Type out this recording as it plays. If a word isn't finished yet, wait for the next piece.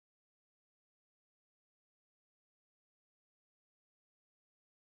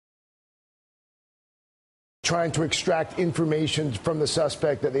trying to extract information from the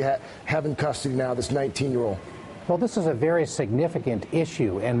suspect that they have in custody now, this 19-year-old? Well, this is a very significant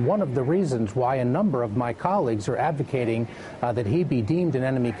issue, and one of the reasons why a number of my colleagues are advocating that he be deemed an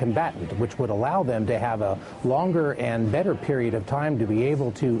enemy combatant, which would allow them to have a longer and better period of time to be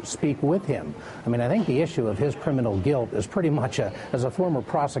able to speak with him. I mean, I think the issue of his criminal guilt is pretty much, as a former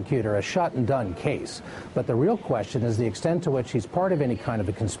prosecutor, a shut-and-done case. But the real question is the extent to which he's part of any kind of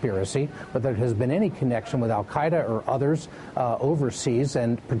a conspiracy, whether there has been any connection with al-Qaeda or others overseas,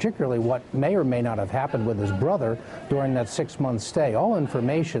 and particularly what may or may not have happened with his brother during that 6-month stay. All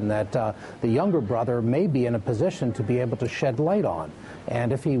information that the younger brother may be in a position to be able to shed light on.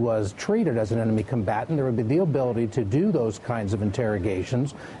 And if he was treated as an enemy combatant, there would be the ability to do those kinds of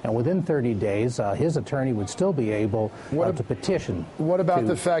interrogations. And within 30 days, his attorney would still be able to petition. What about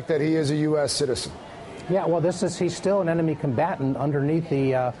the fact that he is a U.S. citizen? Yeah, well, he's still an enemy combatant underneath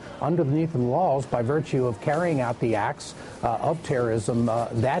the laws by virtue of carrying out the acts of terrorism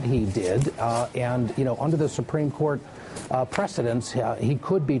that he did. And, you know, under the Supreme Court precedents, he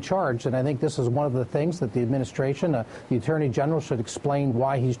could be charged. And I think this is one of the things that the administration, the Attorney General, should explain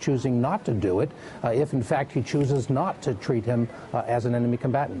why he's choosing not to do it, if, in fact, he chooses not to treat him as an enemy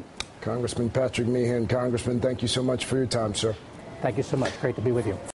combatant. Congressman Patrick Meehan. Congressman, thank you so much for your time, sir. Thank you so much. Great to be with you.